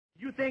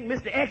You think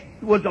Mr. X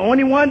was the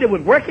only one that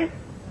was working?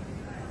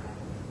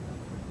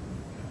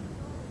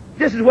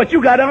 This is what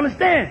you got to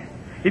understand.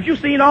 If you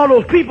seen all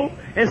those people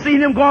and seen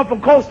him going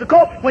from coast to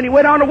coast when he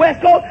went on the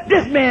West Coast,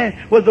 this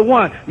man was the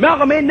one.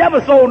 Malcolm ain't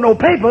never sold no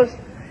papers,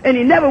 and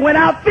he never went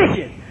out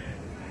fishing.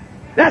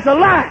 That's a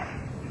lie.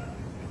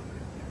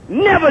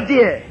 Never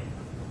did.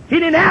 He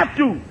didn't have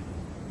to.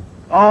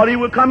 All he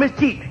would come is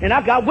cheap, and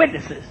I've got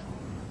witnesses.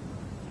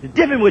 It's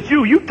different with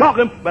you. You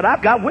talking, but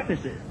I've got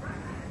witnesses.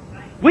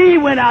 We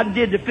went out and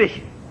did the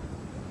fishing.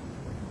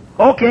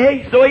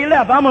 Okay, so he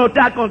left. I'm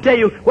not going to tell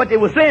you what they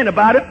were saying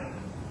about it.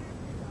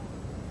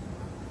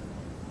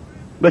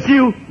 But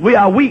we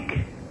are weak.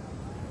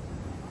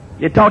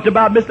 You talked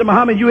about Mr.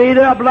 Muhammad. You ate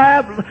it up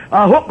live,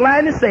 hook,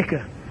 line, and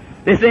sinker.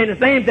 They say the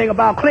same thing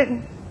about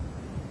Clinton.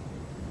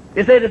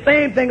 They say the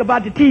same thing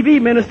about the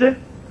TV minister.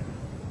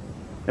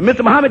 And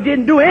Mr. Muhammad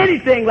didn't do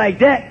anything like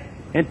that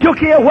and took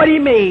care of what he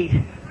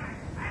made.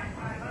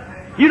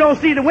 You don't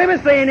see the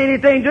women saying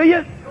anything, do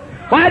you?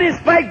 Why did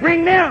Spike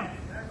bring them?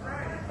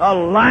 A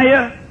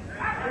liar.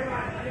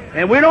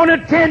 And we don't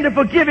intend to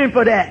forgive him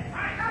for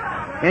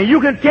that. And you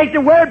can take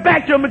the word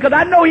back to him, because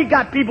I know he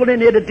got people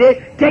in here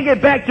today. Take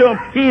it back to him.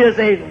 He is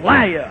a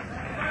liar.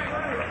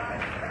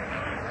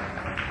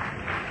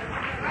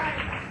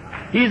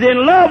 He's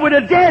in love with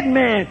a dead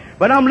man.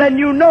 But I'm letting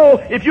you know,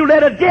 if you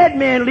let a dead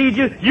man lead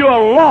you, you're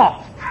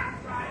lost.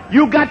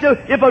 You got to,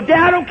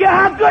 I don't care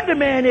how good the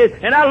man is,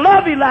 and I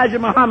love Elijah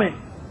Muhammad,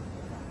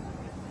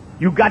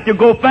 you got to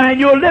go find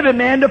your living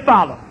man to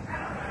follow.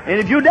 And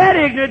if you're that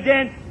ignorant,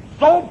 then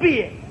so be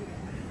it.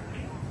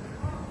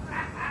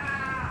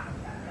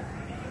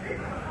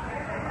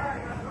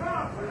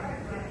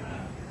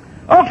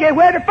 Okay,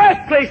 where the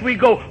first place we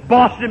go?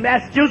 Boston,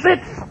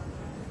 Massachusetts.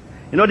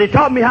 You know, they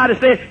taught me how to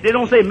say, they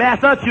don't say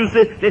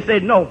Massachusetts, they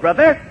say no,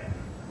 brother.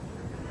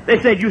 They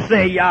said, you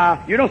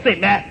don't say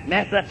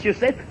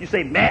Massachusetts, you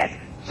say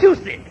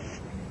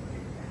Massachusetts.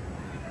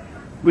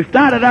 We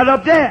started out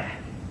up there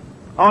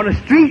on the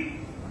street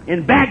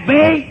in Back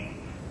Bay,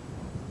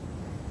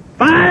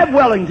 5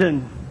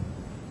 Wellington.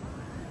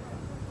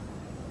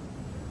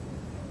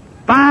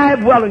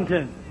 5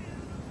 Wellington.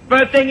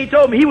 First thing he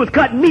told me, he was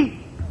cutting meat.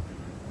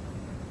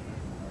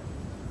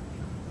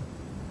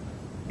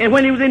 And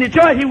when he was in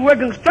Detroit, he was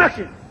working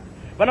construction.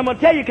 But I'm going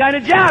to tell you the kind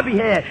of job he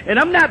had. And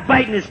I'm not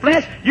biting his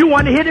flesh. You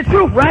want to hear the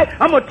truth, right?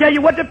 I'm going to tell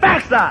you what the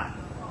facts are.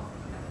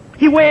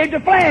 He waved the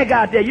flag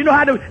out there. You know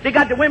how they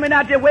got the women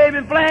out there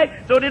waving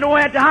flags? So they don't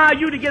have to hire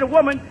you to get a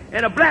woman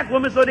and a black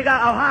woman, so they got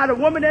to hire a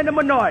woman and a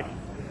minority.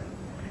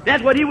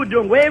 That's what he was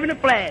doing, waving the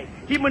flag.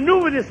 He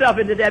maneuvered himself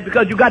into that,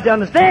 because you got to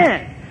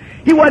understand.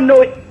 He wasn't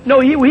he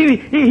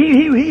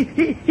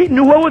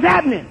knew what was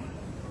happening.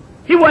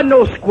 He wasn't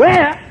no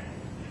square.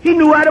 He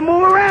knew how to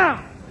move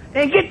around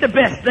and get the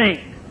best thing.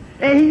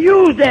 And he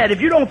used that.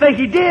 If you don't think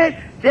he did,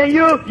 then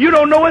you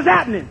don't know what's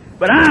happening.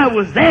 But I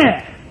was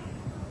there.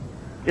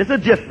 It's a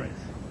difference.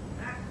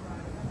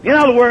 In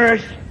other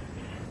words,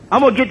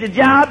 I'm going to get the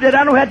job that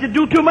I don't have to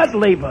do too much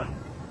labor.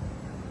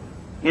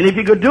 And if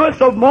he could do it,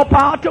 so more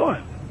power to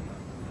him.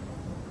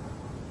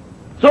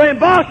 So in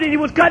Boston, he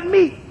was cutting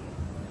meat.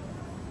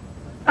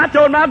 I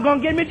told him I was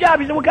going to get me a job.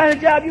 He said, what kind of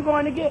job you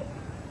going to get?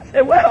 I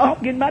said, well,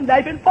 I'm getting my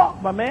knife and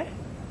fork, my man.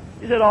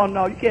 He said, oh,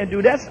 no, you can't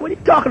do that. What are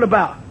you talking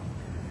about?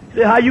 He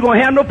said, how you going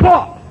to handle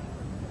pork?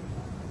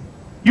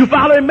 You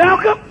following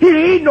Malcolm? He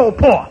didn't eat no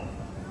pork.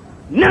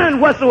 None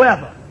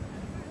whatsoever.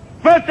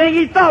 Last thing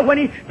he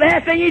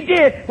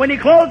did when he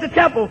closed the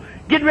temple,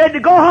 getting ready to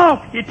go home,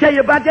 he'd tell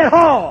you about that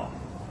hall.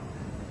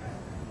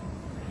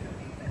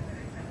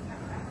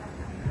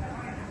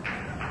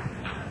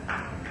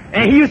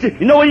 And he used to,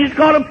 you know what he used to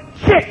call them?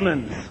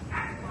 Chitlins.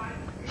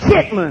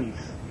 Chitlins.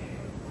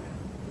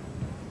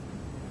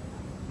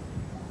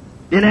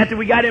 Then after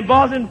we got in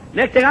Boston,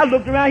 next thing I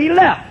looked around, he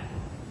left.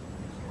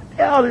 What the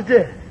hell is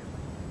this?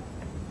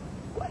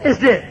 What is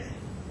this?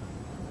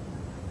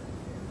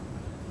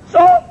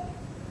 So,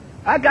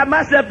 I got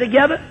myself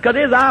together, because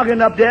there's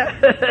arguing up there.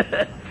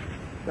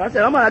 So I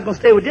said, I'm not going to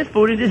stay with this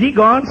fool, and just he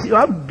gone, so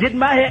I'm getting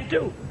my head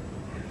too.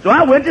 So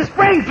I went to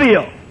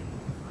Springfield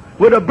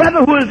with a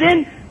brother who was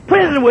in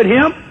prison with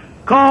him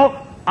called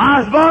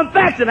Osborne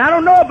Faxon. I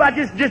don't know about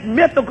this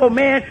mythical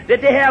man that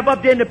they have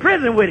up there in the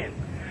prison with him.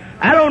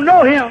 I don't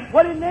know him.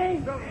 What is his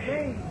name?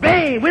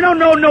 Bain. We don't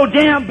know no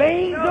damn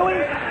Bain, do we?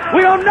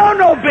 We don't know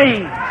no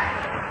Bain.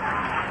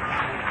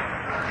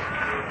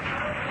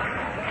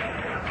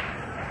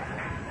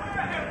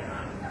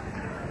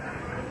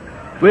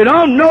 We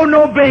don't know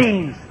no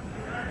Bains.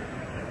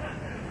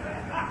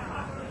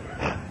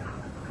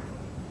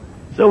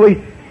 So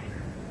we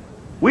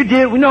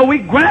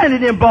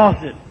grinded in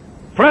Boston,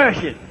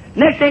 flourishing.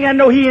 Next thing I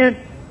know, he in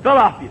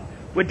Philadelphia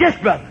with this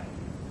brother.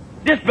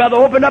 This brother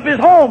opened up his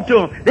home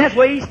to him. That's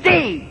where he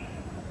stayed.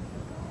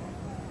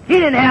 He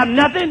didn't have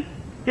nothing.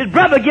 His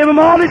brother gave him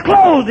all his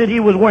clothes that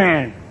he was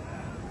wearing.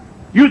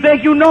 You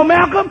think you know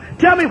Malcolm?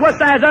 Tell me what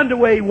size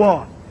underwear he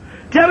wore.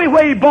 Tell me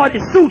where he bought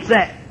his suits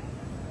at.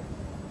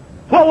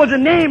 What was the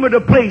name of the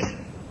place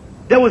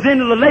that was in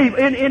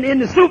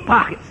the suit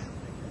pockets?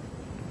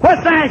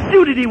 What size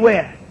shoe did he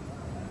wear?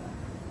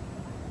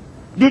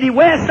 Did he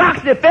wear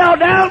socks that fell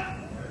down?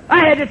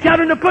 I had to tell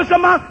him to put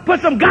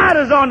some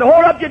garters on to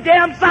hold up your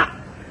damn sock.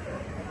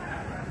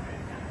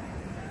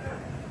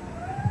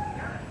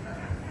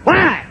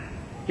 Why?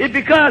 It's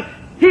because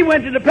he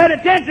went to the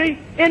penitentiary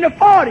in the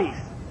 40s.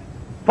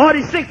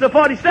 46 or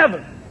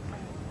 47.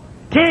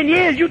 10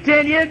 years, you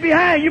 10 years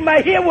behind. You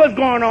might hear what's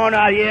going on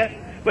out here,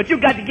 but you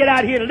got to get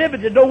out here and live it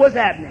to know what's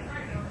happening.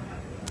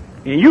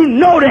 And you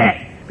know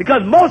that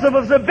because most of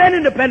us have been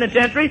in the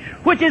penitentiary,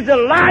 which is the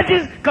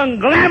largest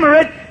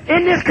conglomerate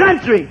in this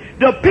country,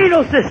 the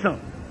penal system.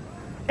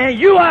 And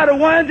you are the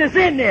ones that's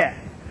in there.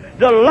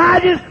 The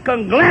largest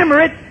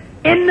conglomerate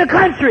in the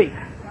country.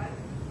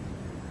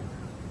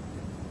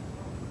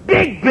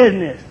 Big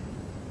business.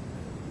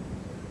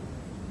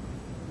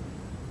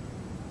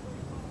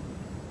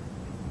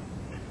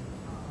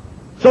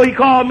 So he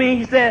called me and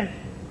he said,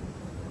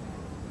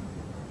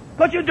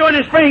 what you doing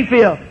in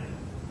Springfield?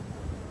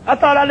 I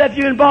thought I left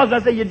you in Boston.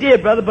 I said, you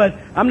did, brother, but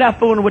I'm not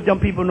fooling with them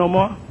people no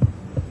more.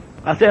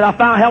 I said,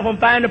 I help them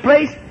find a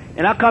place,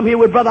 and I come here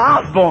with Brother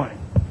Osborne,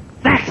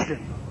 Thaxton,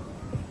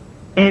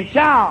 and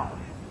Charles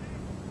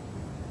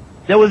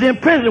that was in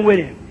prison with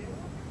him.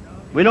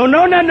 We don't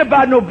know nothing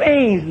about no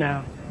veins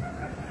now.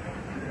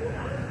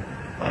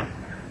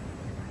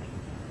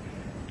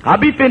 I'll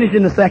be finished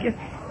in a second.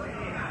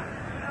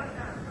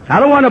 I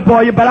don't want to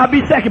bore you, but I'll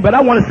be second, but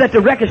I want to set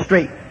the record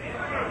straight.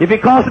 If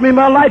it costs me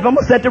my life, I'm going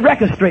to set the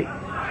record straight.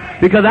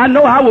 Because I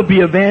know I will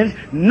be avenged.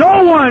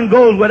 No one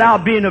goes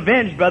without being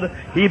avenged, brother,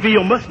 if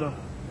you're a Muslim.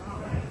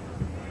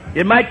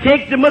 It might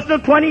take the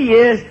Muslim 20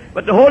 years,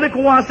 but the Holy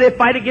Quran says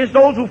fight against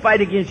those who fight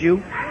against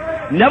you.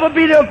 Never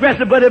be the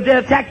aggressor, but if they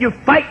attack you,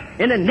 fight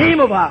in the name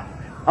of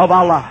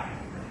Allah.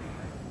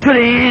 To the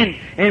end.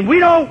 And we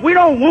don't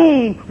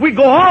wound, we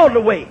go all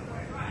the way.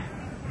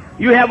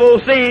 You have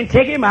old saying,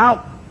 take him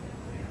out.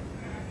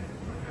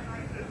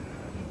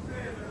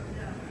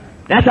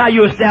 That's how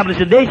you establish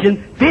a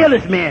nation.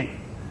 Fearless men.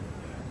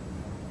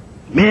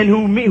 Men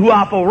who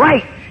are for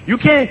right. You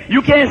can't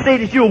say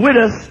that you're with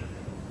us,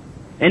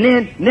 and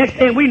then next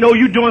thing we know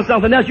you doing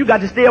something else. You got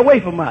to stay away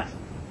from us.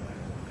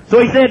 So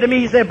he said to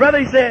me, he said, brother,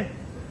 he said,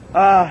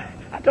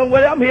 I told him,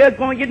 well, I'm here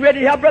going getting ready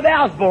to help Brother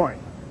Osborne.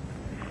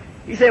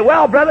 He said,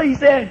 well, brother, he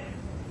said,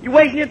 you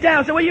wasting your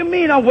time. I said, what do you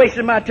mean I'm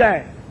wasting my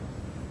time?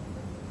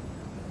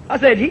 I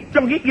said, he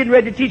getting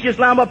ready to teach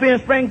Islam up here in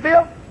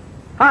Springfield.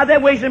 How's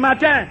that wasting my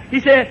time?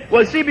 He said,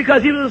 well, see,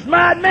 because he was a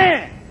smart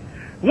man.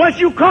 Once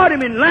you caught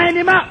him and lined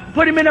him up,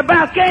 put him in a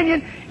Bath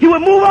Canyon, he would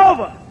move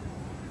over.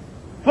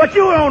 What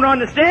you don't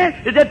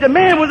understand is that the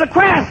man was a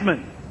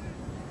craftsman.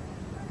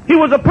 He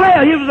was a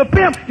player. He was a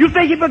pimp. You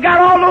think he forgot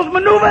all those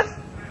maneuvers?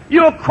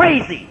 You're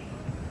crazy.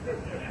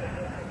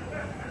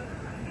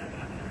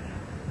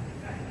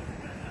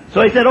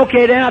 So he said,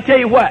 okay, then I'll tell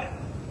you what.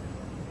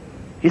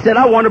 He said,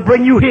 I want to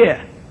bring you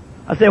here.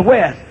 I said,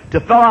 where? To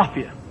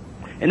Philadelphia.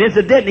 And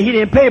incidentally, he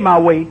didn't pay my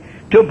way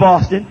to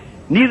Boston,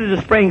 neither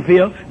to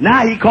Springfield.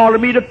 Now he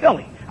calling me to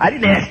Philly. I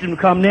didn't ask him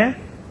to come there.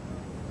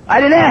 I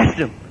didn't ask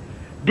him.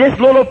 This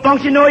little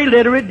functional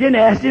illiterate didn't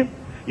ask him.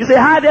 You say,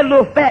 how that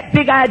little fat,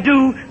 big-eyed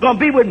dude gonna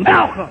be with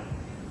Malcolm?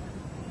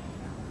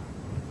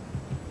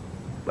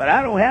 But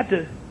I don't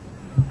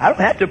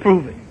have to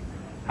prove it.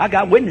 I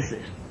got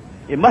witnesses.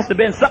 It must have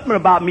been something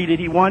about me that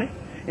he wanted.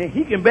 And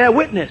he can bear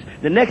witness.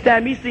 The next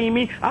time he seen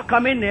me, I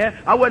come in there,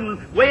 I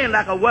wasn't weighing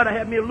like a what, I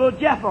had me a little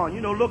Jeff on,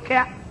 you know, a little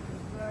cap.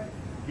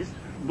 Just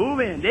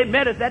move in. They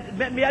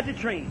met me at the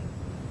train.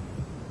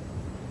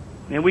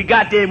 And we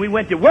got there and we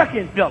went to work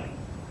in Philly.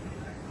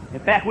 In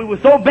fact, we were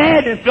so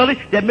bad in Philly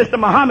that Mr.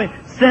 Muhammad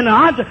sent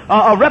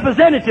a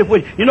representative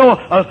with, you know,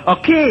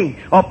 a king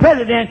or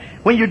president.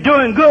 When you're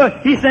doing good,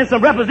 he sent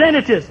some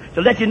representatives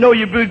to let you know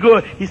you're doing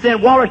good. He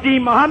sent Wallace D.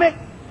 Muhammad,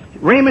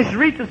 Raymond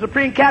Sharif, the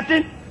Supreme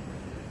Captain.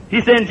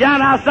 He sent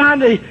John Hassan,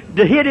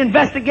 the head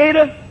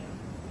investigator.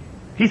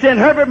 He sent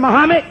Herbert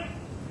Muhammad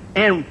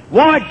and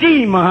Ward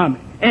G.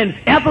 Muhammad and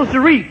Ethel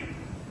Sharif,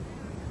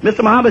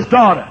 Mr. Muhammad's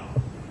daughter.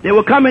 They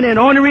were coming in.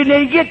 The only reason they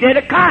didn't get there,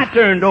 the car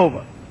turned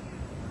over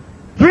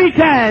 3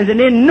 times and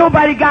then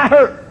nobody got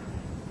hurt.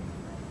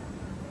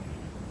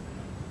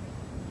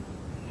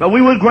 But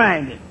we was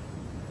grinding.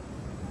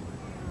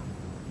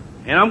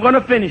 And I'm going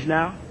to finish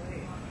now,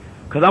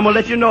 because I'm going to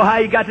let you know how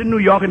he got to New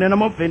York, and then I'm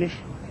going to finish.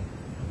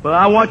 But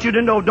I want you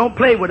to know, don't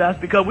play with us,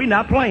 because we're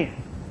not playing.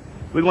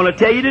 We're going to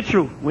tell you the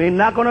truth. We're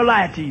not going to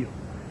lie to you.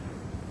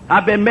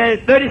 I've been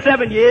married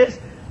 37 years.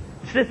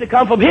 Sister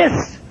come from his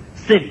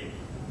city,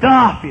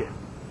 Philadelphia.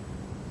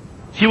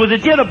 She was a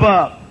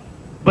jitterbug,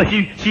 but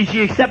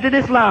she accepted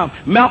Islam.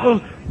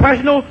 Malcolm's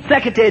personal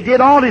secretary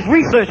did all his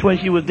research when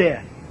she was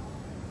there.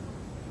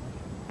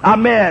 I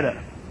married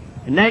her.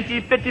 In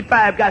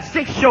 1955, got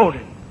 6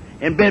 children,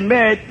 and been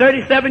married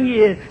 37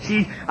 years.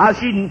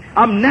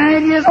 I'm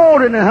 9 years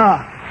older than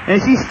her. And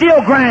she's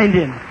still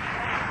grinding.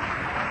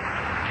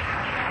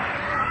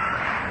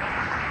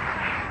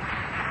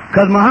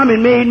 Because Muhammad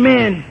made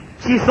men.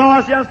 She saw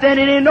us young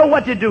standing, they didn't know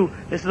what to do.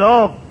 They said,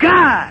 oh,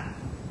 God.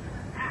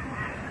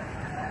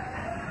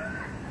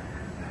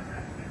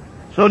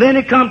 So then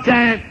it come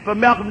time for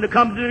Malcolm to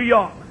come to New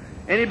York.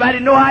 Anybody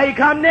know how he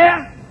come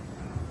there?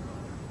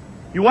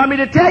 You want me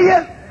to tell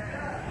you?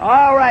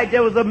 All right,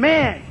 there was a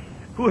man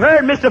who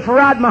heard Mr.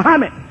 Farad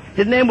Muhammad.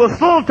 His name was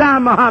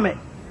Sultan Muhammad.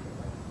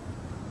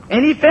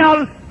 And he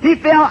fell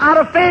out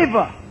of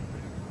favor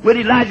with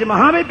Elijah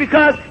Muhammad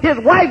because his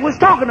wife was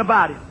talking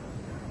about him.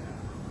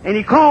 And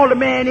he called the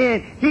man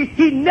in.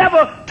 He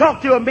never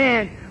talked to a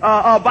man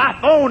by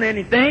phone or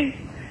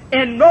anything.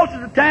 And most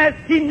of the time,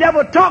 he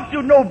never talked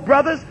to no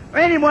brothers or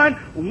anyone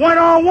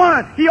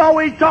one-on-one. He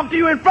always talked to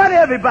you in front of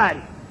everybody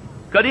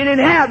because he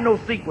didn't have no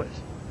secrets.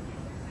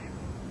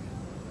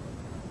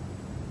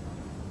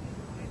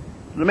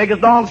 To make a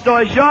long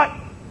story short,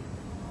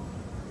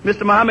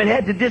 Mr. Muhammad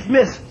had to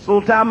dismiss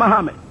Sultan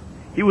Muhammad.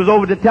 He was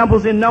over the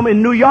temples in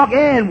New York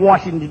and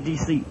Washington,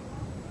 D.C.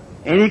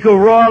 And he could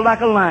roar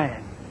like a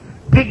lion.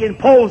 Big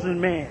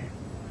imposing man.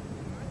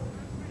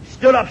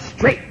 Stood up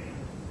straight.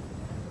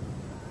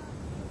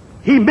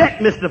 He met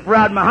Mr.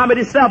 Farad Muhammad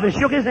himself and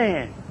shook his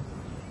hand.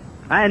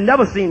 I had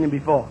never seen him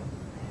before.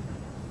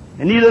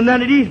 And neither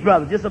none of these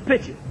brothers, just a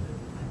picture.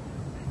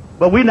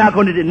 But we're not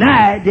going to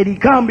deny that he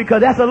come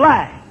because that's a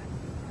lie.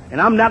 And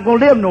I'm not going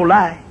to live no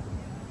lie.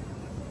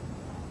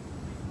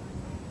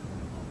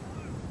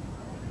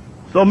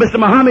 So Mr.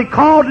 Muhammad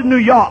called to New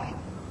York.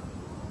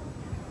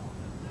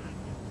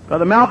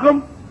 Brother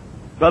Malcolm,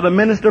 Brother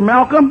Minister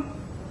Malcolm,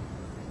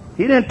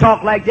 he didn't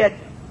talk like that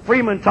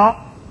Freeman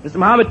talked. Mr.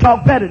 Muhammad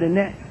talked better than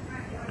that.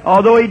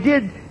 Although he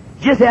did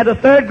just had a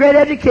third grade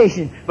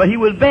education, but he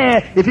was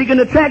bad. If he can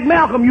attract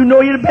Malcolm, you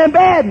know he'd have been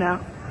bad now.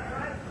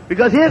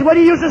 Because here's what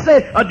he used to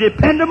say, a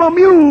dependable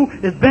mule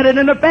is better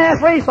than a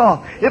fast racehorse.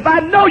 If I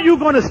know you're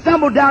going to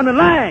stumble down the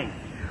line,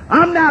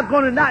 I'm not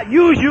going to not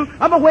use you.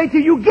 I'm going to wait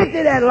till you get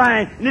to that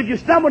line. And if you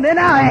stumble, then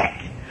I'll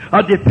act.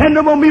 A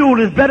dependable mule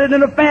is better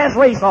than a fast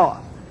racehorse.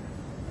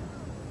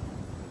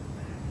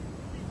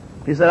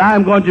 He said, I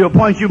am going to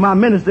appoint you my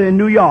minister in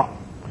New York.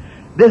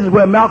 This is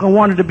where Malcolm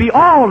wanted to be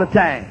all the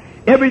time.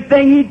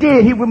 Everything he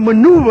did, he would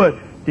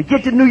maneuver to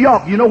get to New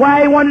York. You know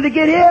why he wanted to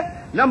get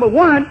here? Number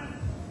one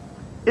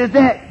is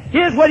that,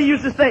 here's what he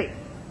used to say.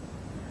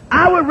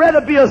 I would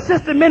rather be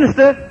assistant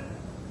minister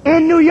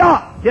in New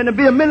York than to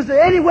be a minister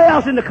anywhere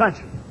else in the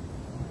country.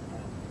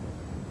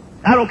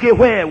 I don't care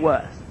where it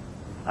was.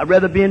 I'd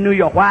rather be in New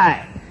York.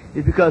 Why?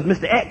 It's because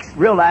Mr. X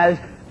realized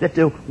that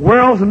the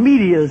world's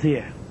media is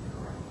here.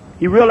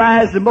 He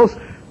realized the most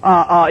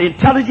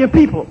intelligent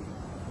people,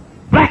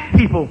 black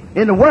people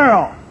in the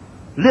world,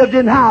 lived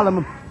in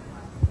Harlem,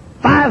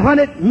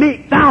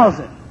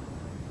 500,000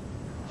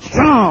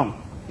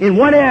 strong in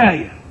one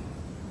area.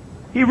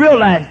 He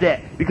realized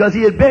that because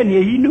he had been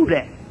here, he knew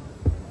that.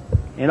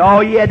 And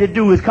all he had to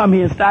do was come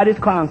here and start his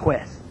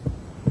conquest.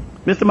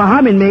 Mr.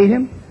 Muhammad made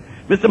him.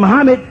 Mr.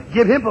 Muhammad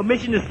gave him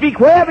permission to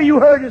speak. Wherever you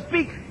heard him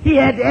speak, he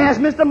had to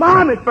ask Mr.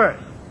 Muhammad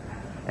first.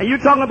 And you're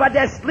talking about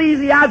that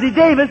sleazy Ozzie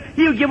Davis,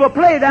 he would give a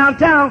play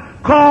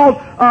downtown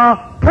called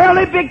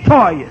Pearly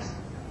Victorious.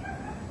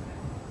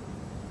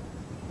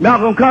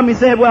 Malcolm come, he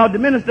said, well, the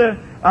minister,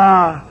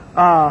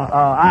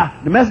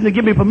 the messenger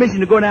give me permission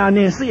to go down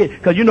there and see it.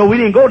 Because, you know, we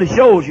didn't go to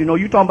shows, you know.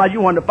 You talking about you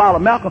wanted to follow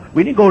Malcolm.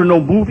 We didn't go to no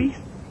movies.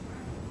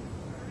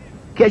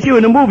 Catch you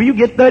in the movie, you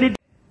get 30 days.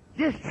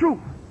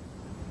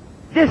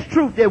 This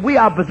truth that we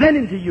are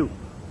presenting to you,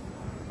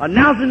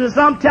 announcing to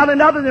some,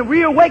 telling others, and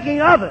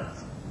reawakening others,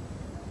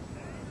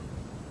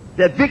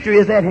 that victory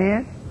is at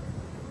hand.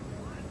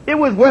 It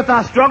was worth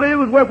our struggle. It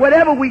was worth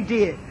whatever we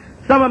did.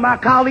 Some of my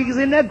colleagues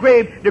in their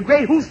grave, the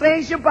great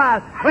Hussein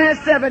Shabazz,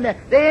 Prince Seven,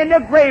 they're in their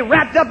grave,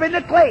 wrapped up in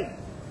the clay.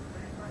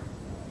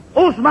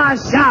 Usman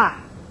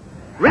Shah,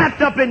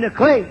 wrapped up in the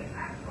clay.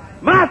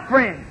 My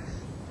friends,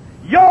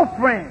 your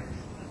friends,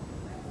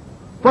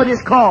 for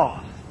this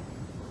cause.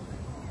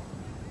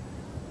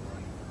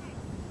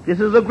 This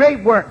is a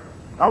great work.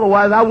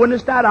 Otherwise, I wouldn't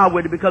have started out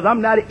with it because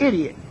I'm not an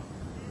idiot.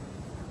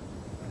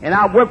 And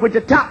I worked with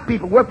the top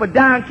people, worked for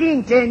Don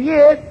King 10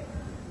 years,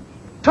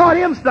 taught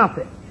him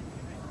something.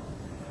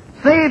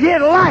 Saved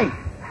his life.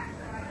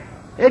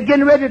 They're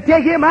getting ready to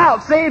take him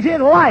out, saved his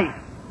life.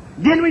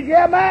 Didn't we,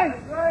 Jeremiah?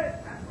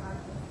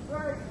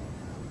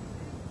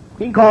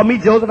 He can call me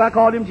Joseph, I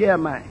called him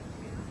Jeremiah.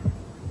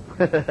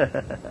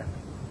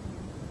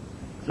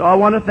 So I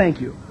want to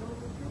thank you.